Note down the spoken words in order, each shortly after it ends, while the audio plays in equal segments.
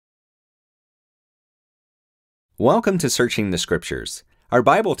Welcome to Searching the Scriptures. Our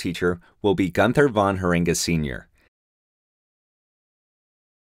Bible teacher will be Gunther von Harringa Sr.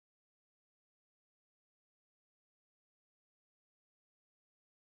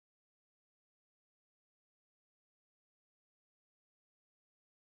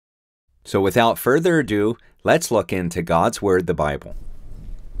 So without further ado, let's look into God's Word, the Bible.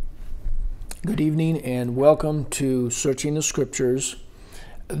 Good evening and welcome to Searching the Scriptures.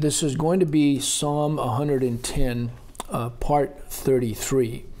 This is going to be Psalm 110, part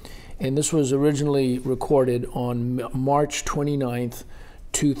 33. And this was originally recorded on March 29th,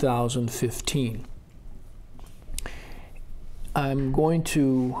 2015. I'm going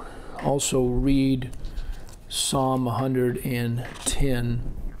to also read Psalm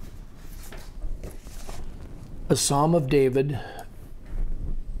 110, a Psalm of David.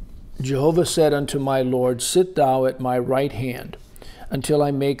 Jehovah said unto my Lord, Sit thou at my right hand, until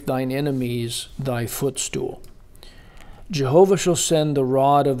I make thine enemies thy footstool. Jehovah shall send the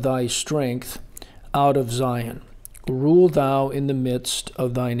rod of thy strength out of Zion. Rule thou in the midst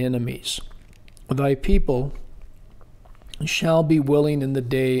of thine enemies. Thy people shall be willing in the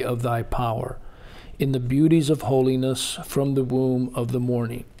day of thy power, in the beauties of holiness from the womb of the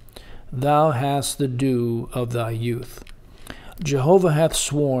morning. Thou hast the dew of thy youth. Jehovah hath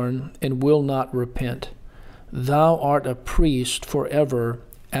sworn and will not repent. Thou art a priest forever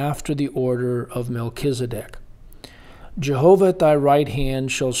after the order of Melchizedek. Jehovah at thy right hand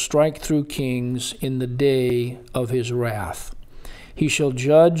shall strike through kings in the day of his wrath. He shall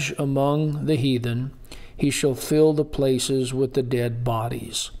judge among the heathen. He shall fill the places with the dead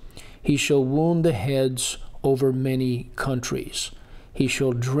bodies. He shall wound the heads over many countries. He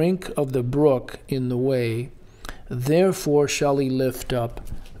shall drink of the brook in the way. Therefore shall he lift up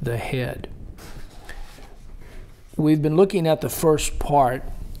the head. We've been looking at the first part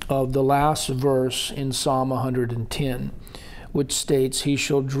of the last verse in Psalm 110, which states, He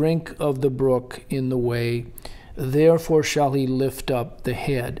shall drink of the brook in the way, therefore shall he lift up the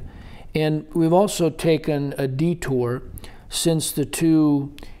head. And we've also taken a detour since the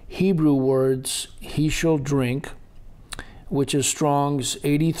two Hebrew words, he shall drink, which is Strong's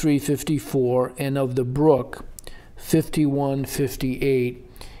 8354, and of the brook, 5158,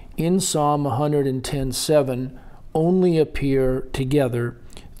 in Psalm 110:7, only appear together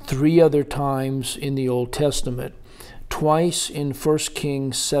 3 other times in the Old Testament, twice in 1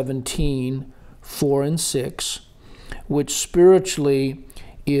 Kings 17:4 and 6, which spiritually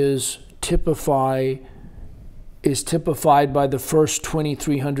is typified by the first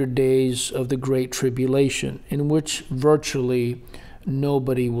 2,300 days of the Great Tribulation, in which virtually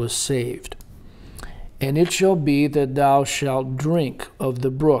nobody was saved. And it shall be that thou shalt drink of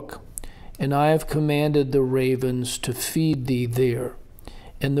the brook, and I have commanded the ravens to feed thee there.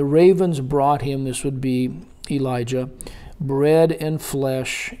 And the ravens brought him, this would be Elijah, bread and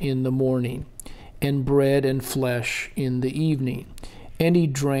flesh in the morning, and bread and flesh in the evening. And he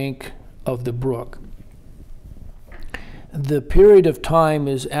drank of the brook. The period of time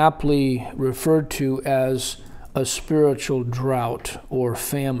is aptly referred to as a spiritual drought or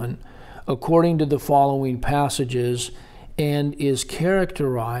famine, according to the following passages, and is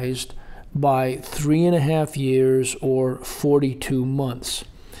characterized by 3.5 years or 42 months,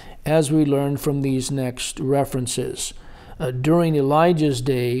 as we learn from these next references. During Elijah's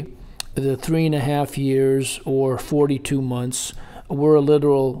day, the 3.5 years or 42 months were a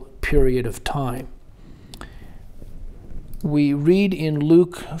literal period of time. We read in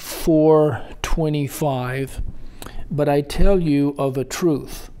Luke 4:25, But I tell you of a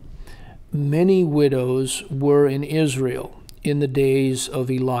truth, many widows were in Israel in the days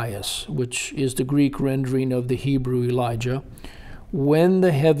of Elias, which is the Greek rendering of the Hebrew Elijah, when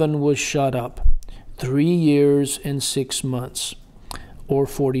the heaven was shut up, 3 years and 6 months, or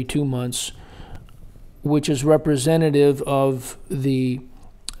 42 months, which is representative of the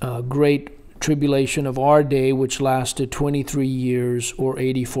great tribulation of our day, which lasted 23 years or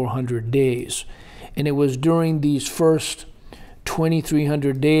 8,400 days. And it was during these first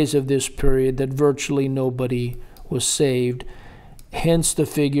 2,300 days of this period that virtually nobody was saved, hence the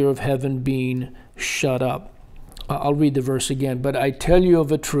figure of heaven being shut up. I'll read the verse again. But I tell you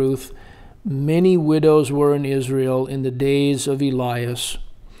of a truth, many widows were in Israel in the days of Elias,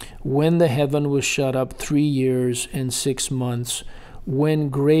 when the heaven was shut up 3 years and 6 months, when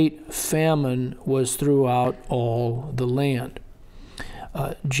great famine was throughout all the land.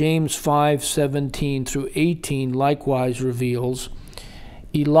 James 5:17 through 18 likewise reveals,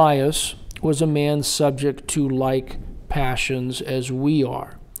 Elias was a man subject to like passions as we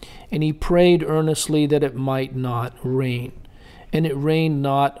are, and he prayed earnestly that it might not rain. And it rained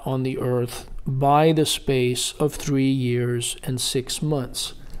not on the earth by the space of 3 years and 6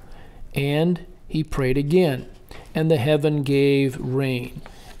 months. And he prayed again, and the heaven gave rain,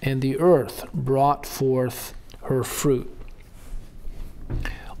 and the earth brought forth her fruit.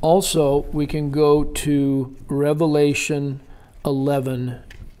 Also, we can go to Revelation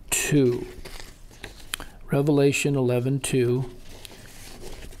 11:2. Revelation 11:2.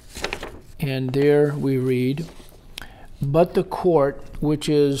 And there we read, "But the court which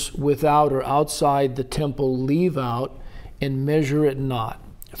is without or outside the temple leave out, and measure it not.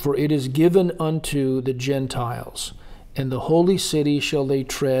 For it is given unto the Gentiles, and the holy city shall they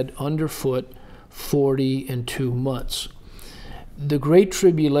tread under foot 42 months." The Great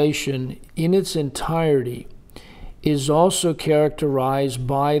Tribulation in its entirety is also characterized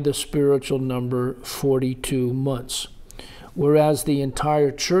by the spiritual number 42 months, whereas the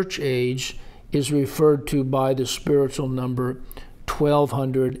entire church age is referred to by the spiritual number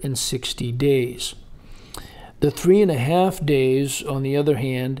 1260 days. The 3.5 days, on the other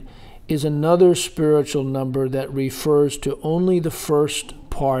hand, is another spiritual number that refers to only the first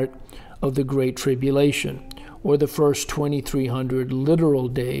part of the Great Tribulation, or the first 2300 literal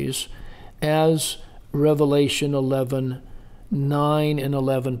days, as Revelation 11:9 and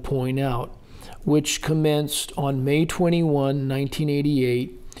 11 point out, which commenced on May 21,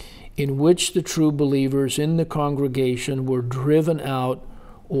 1988, in which the true believers in the congregation were driven out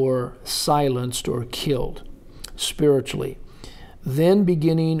or silenced or killed spiritually. Then,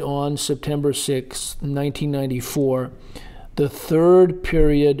 beginning on September 6, 1994, the third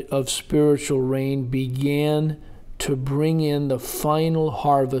period of spiritual reign began to bring in the final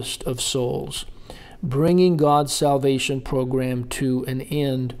harvest of souls, bringing God's salvation program to an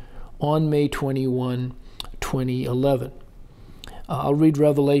end on May 21, 2011. I'll read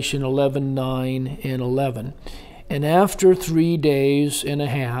Revelation 11:9 and 11. "And after 3 days and a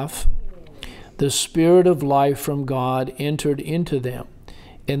half, the Spirit of life from God entered into them,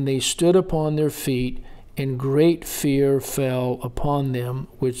 and they stood upon their feet, and great fear fell upon them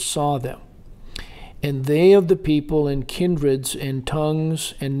which saw them. And they of the people and kindreds and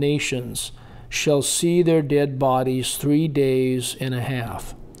tongues and nations shall see their dead bodies 3 days and a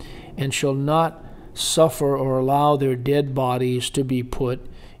half, and shall not suffer or allow their dead bodies to be put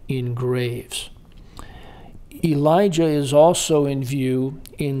in graves." Elijah is also in view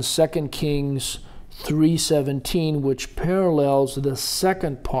in 2 Kings 3:17, which parallels the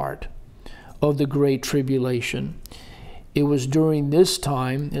second part of the Great Tribulation. It was during this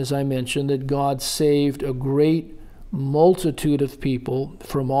time, as I mentioned, that God saved a great multitude of people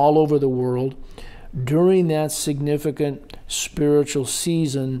from all over the world during that significant spiritual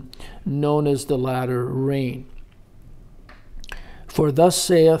season known as the latter rain. "For thus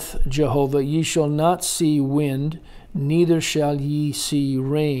saith Jehovah, ye shall not see wind, neither shall ye see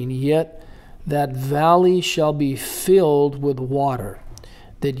rain, yet that valley shall be filled with water,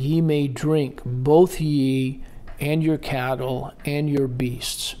 that ye may drink, both ye and your cattle and your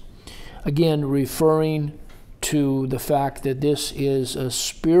beasts." Again, referring to the fact that this is a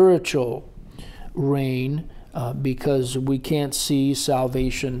spiritual rain, because we can't see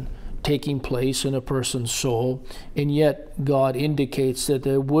salvation taking place in a person's soul, and yet God indicates that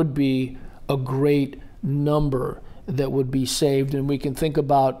there would be a great number that would be saved. And we can think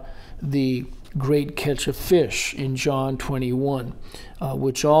about the great catch of fish in John 21,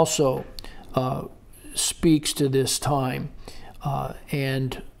 which also speaks to this time.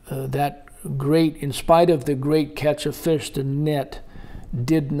 That great, in spite of the great catch of fish, the net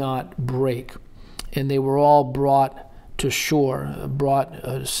did not break, and they were all brought to shore,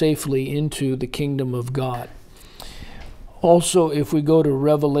 brought safely into the kingdom of God. Also, if we go to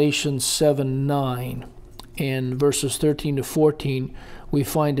Revelation 7:9 and verses 13 to 14, we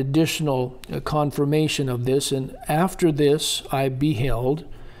find additional confirmation of this. "And after this I beheld,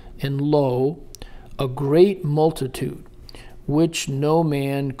 and lo, a great multitude, which no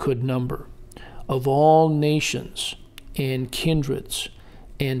man could number, of all nations and kindreds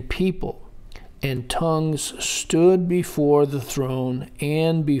and people and tongues, stood before the throne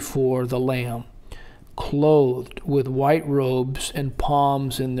and before the Lamb, clothed with white robes and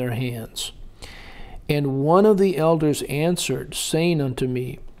palms in their hands. And one of the elders answered, saying unto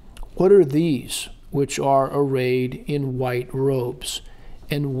me, What are these which are arrayed in white robes,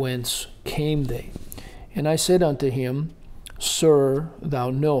 and whence came they? And I said unto him, Sir,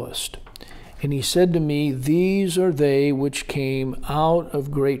 thou knowest. And he said to me, These are they which came out of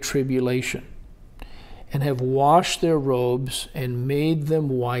great tribulation, and have washed their robes and made them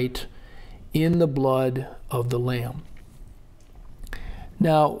white in the blood of the Lamb.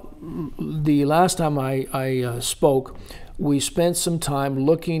 Now, the last time I spoke, we spent some time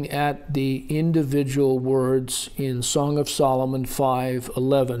looking at the individual words in Song of Solomon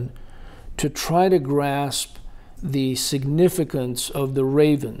 5:11 to try to grasp the significance of the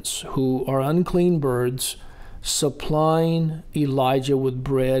ravens, who are unclean birds, supplying Elijah with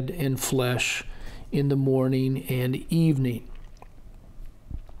bread and flesh in the morning and evening.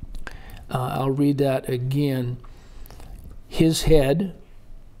 I'll read that again. His head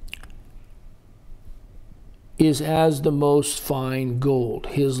is as the most fine gold.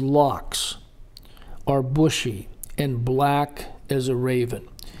 His locks are bushy and black as a raven.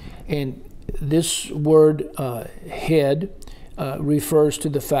 And this word head refers to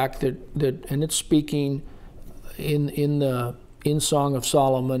the fact that and it's speaking in Song of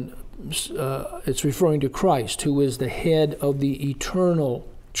Solomon, it's referring to Christ, who is the head of the eternal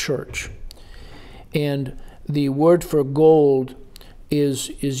church. And the word for gold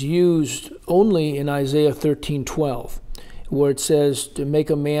is used only in Isaiah 13:12, where it says to make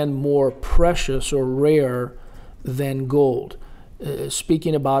a man more precious or rare than gold.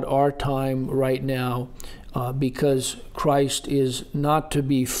 Speaking about our time right now, because Christ is not to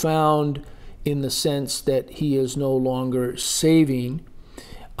be found in the sense that he is no longer saving.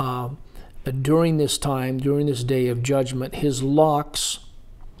 During this time, during this day of judgment, his locks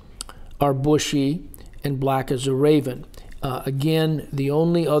are bushy and black as a raven. Again, the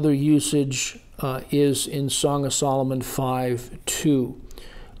only other usage is in Song of Solomon 5:2,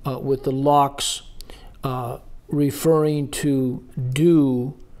 with the locks referring to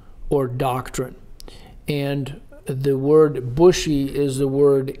dew or doctrine. And the word bushy is the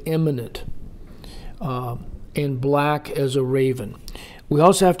word eminent, and black as a raven. We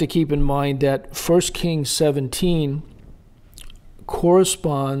also have to keep in mind that 1 Kings 17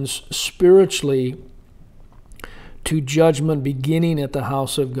 corresponds spiritually to judgment beginning at the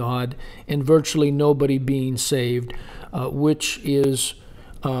house of God and virtually nobody being saved, which is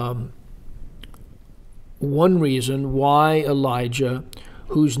one reason why Elijah,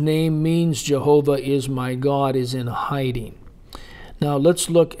 whose name means Jehovah is my God, is in hiding. Now let's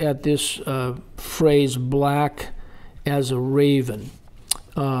look at this phrase, black as a raven.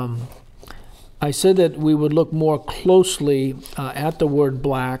 I said that we would look more closely at the word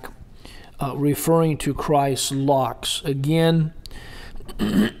black, referring to Christ's locks. Again,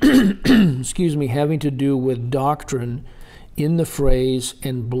 excuse me, having to do with doctrine in the phrase,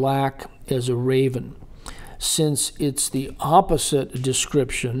 and black as a raven, since it's the opposite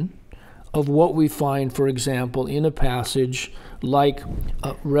description of what we find, for example, in a passage like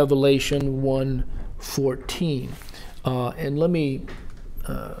Revelation 1:14. And let me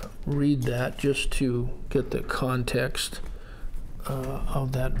read that just to get the context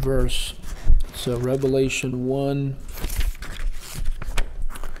of that verse. So Revelation 1,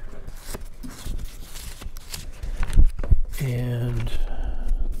 and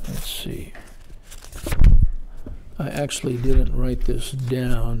let's see. I actually didn't write this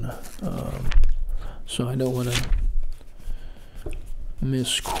down, so I don't want to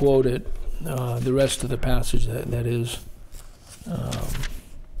misquote it. The rest of the passage, that is.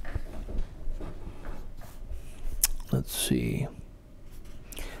 Let's see.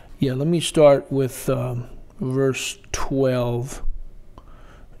 Yeah, let me start with verse 12,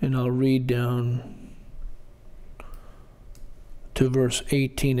 and I'll read down to verse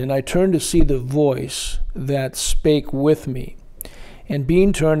 18. And I turned to see the voice that spake with me. And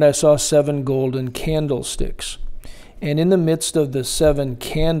being turned, I saw 7 golden candlesticks. And in the midst of the 7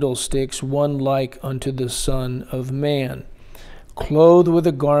 candlesticks, one like unto the Son of Man, clothed with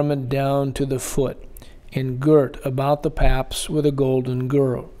a garment down to the foot, and girt about the paps with a golden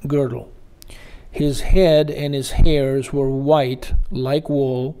girdle. His head and his hairs were white like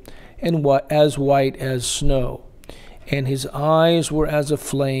wool, and as white as snow. And his eyes were as a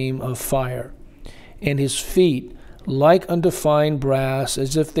flame of fire. And his feet like unto fine brass,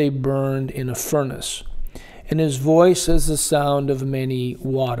 as if they burned in a furnace. And his voice as the sound of many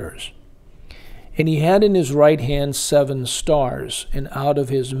waters. And he had in his right hand 7 stars, and out of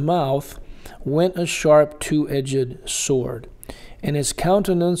his mouth went a sharp 2-edged sword. And his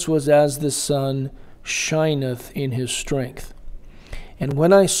countenance was as the sun shineth in his strength. And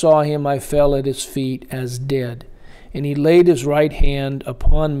when I saw him, I fell at his feet as dead. And he laid his right hand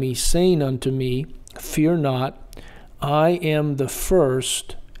upon me, saying unto me, Fear not, I am the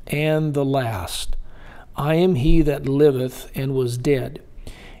first and the last. I am he that liveth and was dead.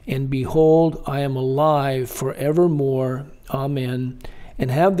 And behold, I am alive forevermore. Amen.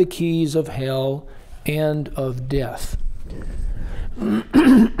 And have the keys of hell and of death.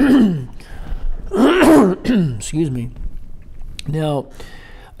 Excuse me. Now,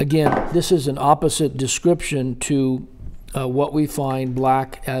 again, this is an opposite description to what we find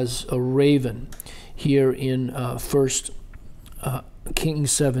black as a raven here in 1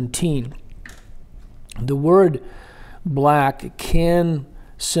 Kings 17. The word black can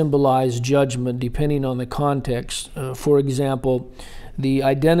symbolize judgment depending on the context. For example, the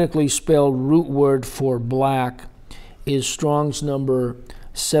identically spelled root word for black is Strong's number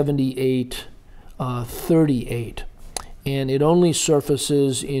 7838, and it only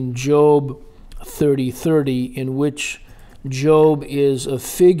surfaces in Job 30:30, in which Job is a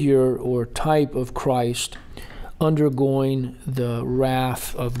figure or type of Christ undergoing the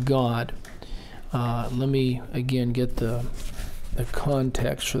wrath of God. Let me again get the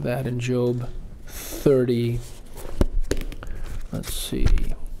context for that in Job 30. Let's see.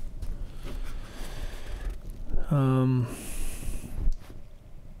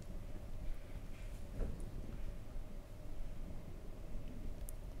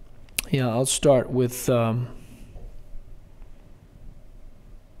 Yeah, I'll start with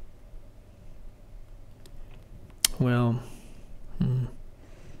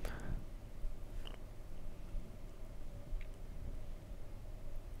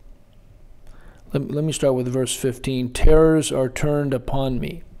Let me start with verse 15. Terrors are turned upon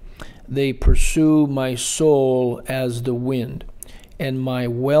me. They pursue my soul as the wind, and my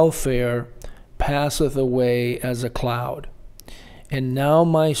welfare passeth away as a cloud. And now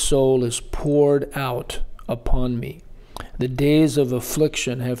my soul is poured out upon me. The days of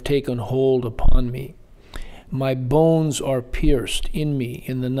affliction have taken hold upon me. My bones are pierced in me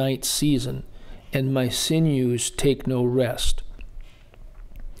in the night season, and my sinews take no rest.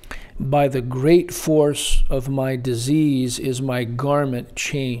 By the great force of my disease is my garment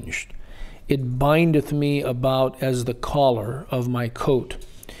changed. It bindeth me about as the collar of my coat.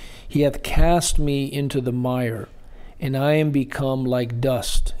 He hath cast me into the mire, and I am become like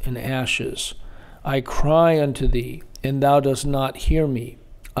dust and ashes. I cry unto thee, and thou dost not hear me.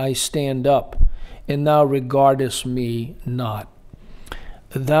 I stand up, and thou regardest me not.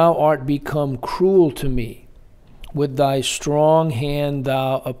 Thou art become cruel to me. With thy strong hand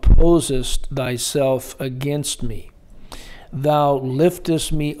thou opposest thyself against me. Thou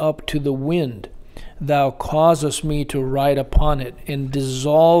liftest me up to the wind. Thou causest me to ride upon it, and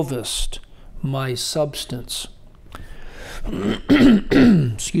dissolvest my substance.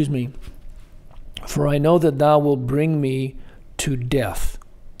 Excuse me. For I know that thou wilt bring me to death,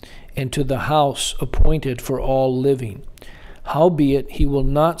 and to the house appointed for all living. Howbeit he will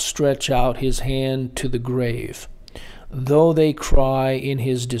not stretch out his hand to the grave, though they cry in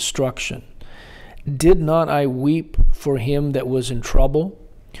his destruction. Did not I weep for him that was in trouble?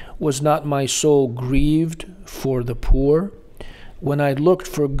 Was not my soul grieved for the poor? When I looked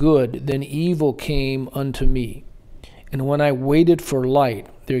for good, then evil came unto me. And when I waited for light,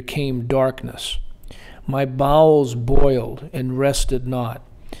 there came darkness. My bowels boiled and rested not.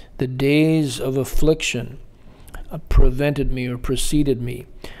 The days of affliction prevented me or preceded me.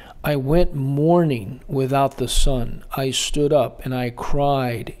 I went mourning without the sun. I stood up and I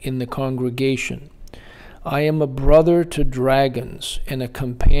cried in the congregation. I am a brother to dragons and a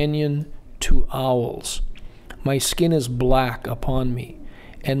companion to owls. My skin is black upon me,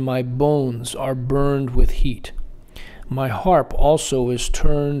 and my bones are burned with heat. My harp also is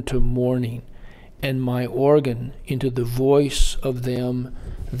turned to mourning, and my organ into the voice of them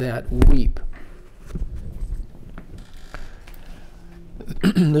that weep.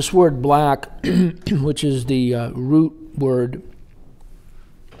 This word black, which is the root word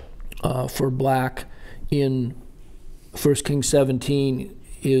for black in 1 Kings 17,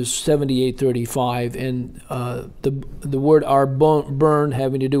 is 7835, and the word our burn,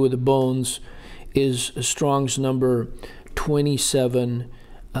 having to do with the bones, is Strong's number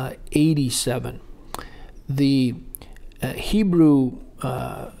 2787. The Hebrew,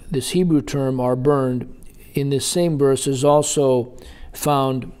 this Hebrew term, are burned, in this same verse is also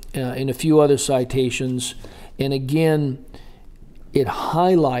found in a few other citations, and again it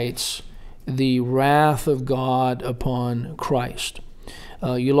highlights the wrath of God upon Christ.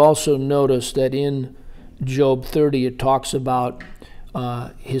 You'll also notice that in Job 30 it talks about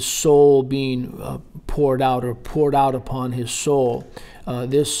his soul being poured out, or poured out upon his soul.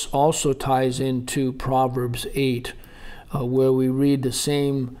 This also ties into Proverbs 8, where we read the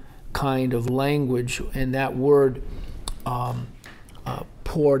same kind of language, and that word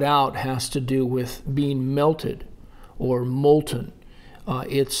poured out has to do with being melted or molten.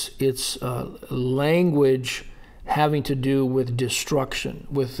 It's language having to do with destruction,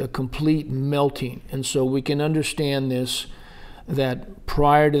 with a complete melting. And so we can understand this, that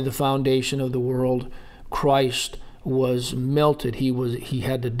prior to the foundation of the world, Christ was melted. He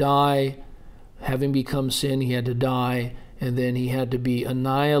had to die having become sin, he had to die, and then he had to be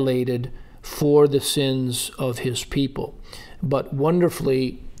annihilated for the sins of his people. But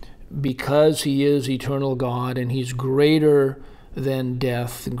wonderfully, because he is eternal God and he's greater than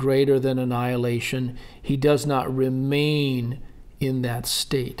death, greater than annihilation, he does not remain in that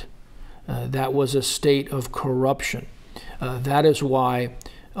state. That was a state of corruption. That is why,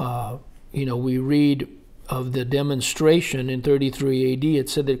 we read of the demonstration in 33 AD, it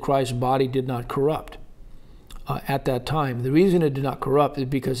said that Christ's body did not corrupt at that time. The reason it did not corrupt is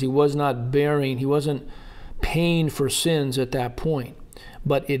because he wasn't paying for sins at that point.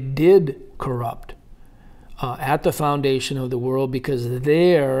 But it did corrupt at the foundation of the world, because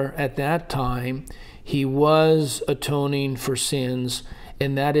there, at that time, he was atoning for sins,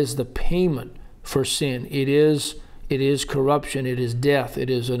 and that is the payment for sin. It is corruption, it is death, it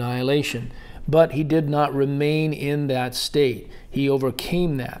is annihilation. But he did not remain in that state. He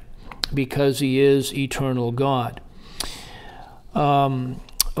overcame that because he is eternal God.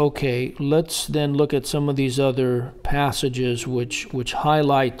 Okay, let's then look at some of these other passages which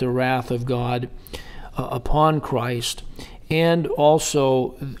highlight the wrath of God upon Christ, and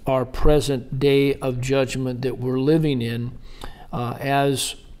also our present day of judgment that we're living in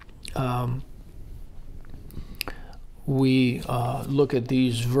as we look at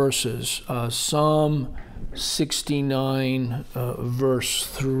these verses. Psalm 69, verse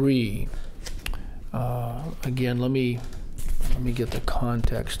 3. Again, let me get the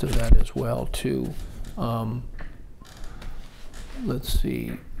context of that as well, too. Let's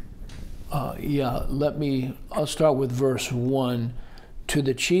see. I'll start with verse 1. To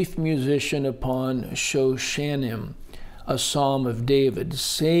the chief musician upon Shoshanim, a psalm of David,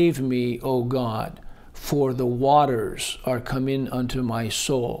 save me, O God, for the waters are come in unto my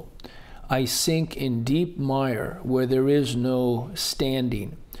soul. I sink in deep mire where there is no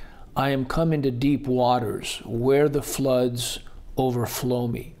standing. I am come into deep waters where the floods overflow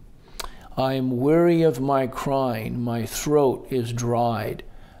me. I am weary of my crying, my throat is dried,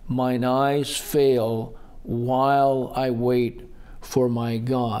 mine eyes fail while I wait for my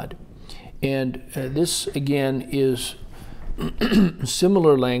God. And this again is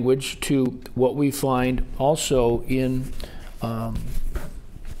similar language to what we find also in,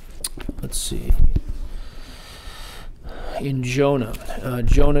 in Jonah.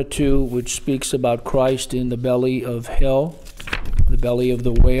 Jonah 2, which speaks about Christ in the belly of hell, the belly of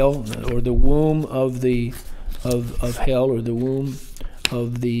the whale, or the womb of hell, or the womb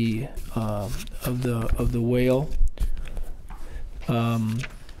of the whale.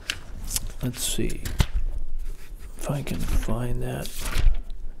 Let's see if I can find that.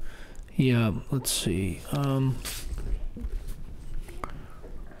 Yeah, let's see.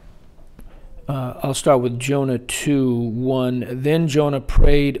 I'll start with Jonah 2:1. Then Jonah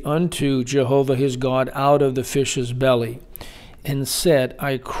prayed unto Jehovah his God out of the fish's belly, and said,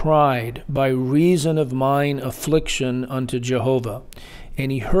 I cried by reason of mine affliction unto Jehovah.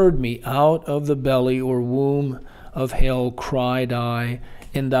 And he heard me. Out of the belly or womb of hell cried I,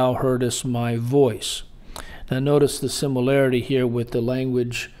 and thou heardest my voice. Now notice the similarity here with the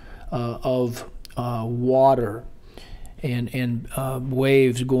language of water and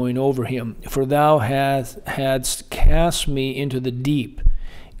waves going over him. For thou hadst cast me into the deep,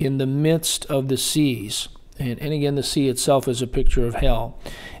 in the midst of the seas. And again, the sea itself is a picture of hell.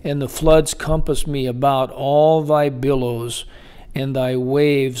 And the floods compassed me about, all thy billows and thy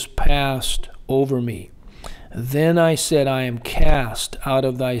waves passed over me. Then I said, I am cast out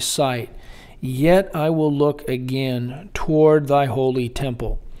of thy sight, yet I will look again toward thy holy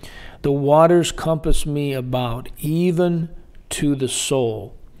temple. The waters compass me about, even to the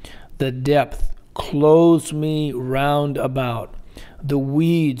soul. The depth clothes me round about. The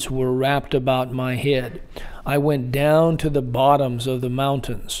weeds were wrapped about my head. I went down to the bottoms of the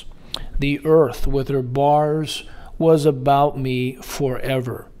mountains. The earth with her bars was about me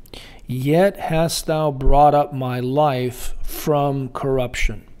forever. Yet hast thou brought up my life from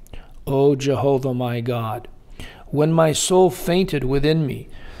corruption, O Jehovah my God. When my soul fainted within me,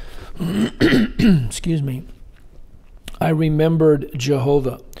 excuse me, I remembered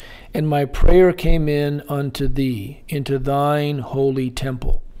Jehovah, and my prayer came in unto thee, into thine holy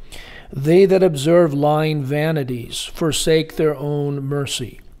temple. They that observe lying vanities forsake their own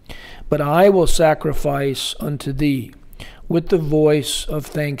mercy. But I will sacrifice unto thee with the voice of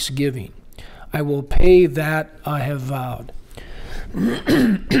thanksgiving. I will pay that I have vowed.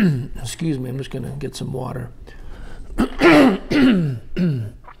 Excuse me, I'm just going to get some water.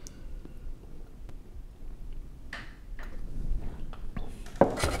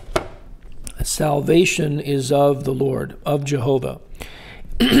 Salvation is of the Lord, of Jehovah.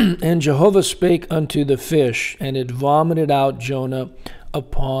 And Jehovah spake unto the fish, and it vomited out Jonah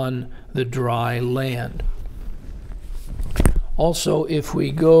upon the dry land. Also, if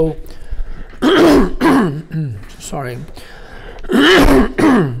we go, sorry,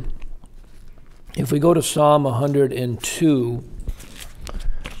 if we go to Psalm 102,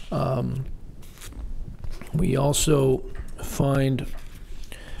 we also find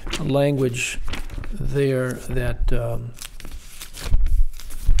language there that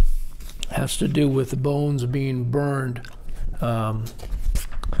has to do with bones being burned.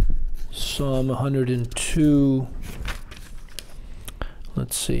 Psalm 102,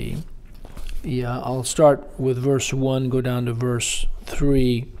 let's see. Yeah, I'll start with verse 1, go down to verse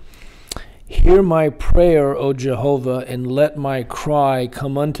 3. Hear my prayer, O Jehovah, and let my cry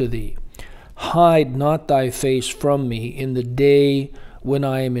come unto thee. Hide not thy face from me in the day when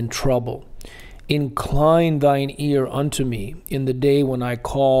I am in trouble. Incline thine ear unto me in the day when I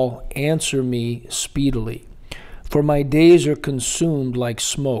call. Answer me speedily. For my days are consumed like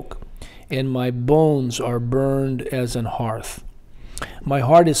smoke, and my bones are burned as an hearth. My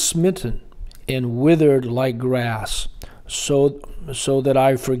heart is smitten and withered like grass, so that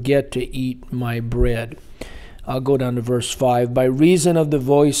I forget to eat my bread. I'll go down to verse 5. By reason of the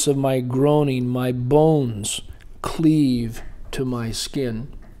voice of my groaning, my bones cleave to my skin.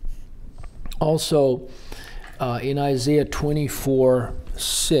 Also, in Isaiah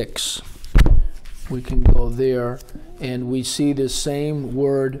 24:6, we can go there, and we see the same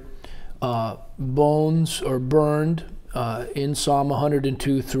word, bones or burned, in Psalm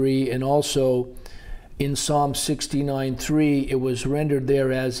 102:3, and also in Psalm 69:3, it was rendered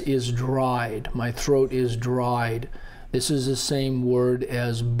there as is dried. My throat is dried. This is the same word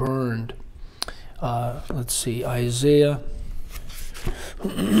as burned. Let's see, Isaiah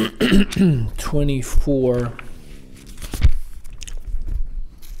 24.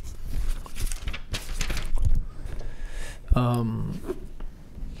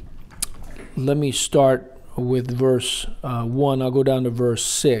 Let me start with verse 1. I'll go down to verse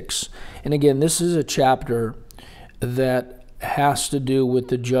 6. And again, this is a chapter that has to do with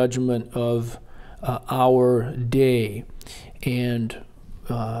the judgment of our day. And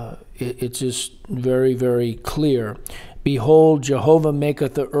it's just very, very clear. Behold, Jehovah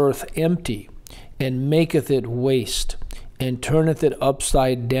maketh the earth empty, and maketh it waste, and turneth it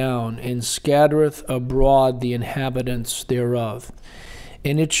upside down, and scattereth abroad the inhabitants thereof.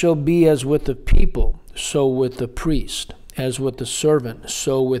 And it shall be as with the people, so with the priest, as with the servant,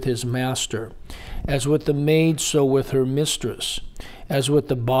 so with his master, as with the maid, so with her mistress, as with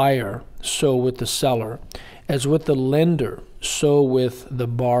the buyer, so with the seller, as with the lender, so with the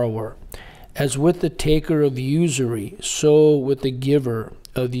borrower, as with the taker of usury, so with the giver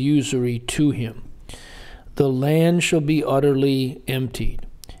of usury to him. The land shall be utterly emptied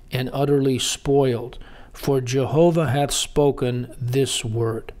and utterly spoiled, for Jehovah hath spoken this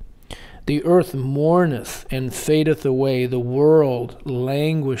word. The earth mourneth and fadeth away, the world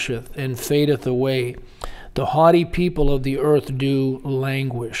languisheth and fadeth away. The haughty people of the earth do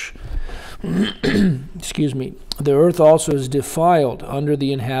languish. Excuse me. The earth also is defiled under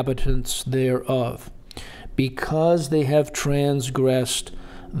the inhabitants thereof, because they have transgressed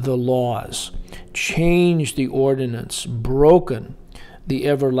the laws, changed the ordinance, broken the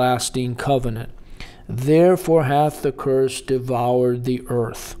everlasting covenant. Therefore hath the curse devoured the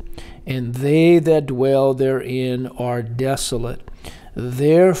earth, and they that dwell therein are desolate.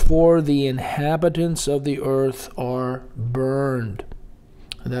 Therefore the inhabitants of the earth are burned.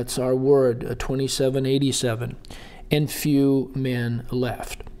 That's our word, 2787. And few men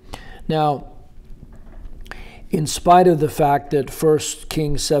left. Now, in spite of the fact that 1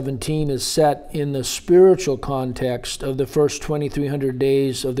 Kings 17 is set in the spiritual context of the first 2,300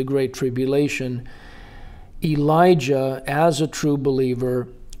 days of the Great Tribulation, Elijah, as a true believer,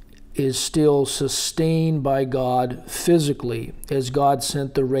 is still sustained by God physically, as God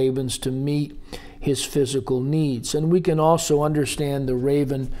sent the ravens to meet his physical needs. And we can also understand the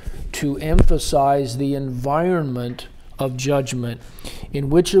raven to emphasize the environment of judgment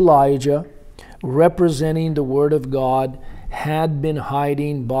in which Elijah, representing the Word of God, had been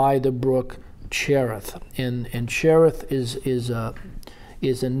hiding by the brook Cherith. And Cherith is a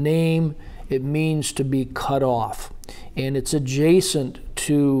name. It means to be cut off. And it's adjacent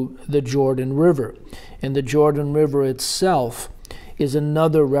to the Jordan River. And the Jordan River itself is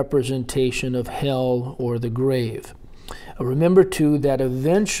another representation of hell or the grave. Remember, too, that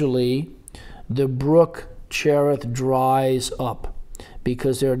eventually the brook Cherith dries up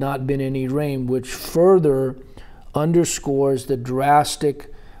because there had not been any rain, which further underscores the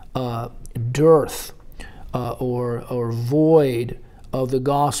drastic dearth or void of the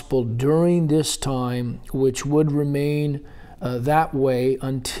gospel during this time, which would remain that way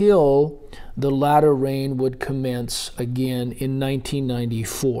until the latter rain would commence again in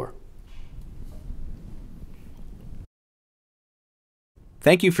 1994.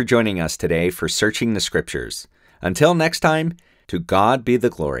 Thank you for joining us today for Searching the Scriptures. Until next time, to God be the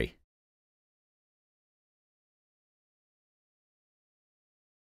glory.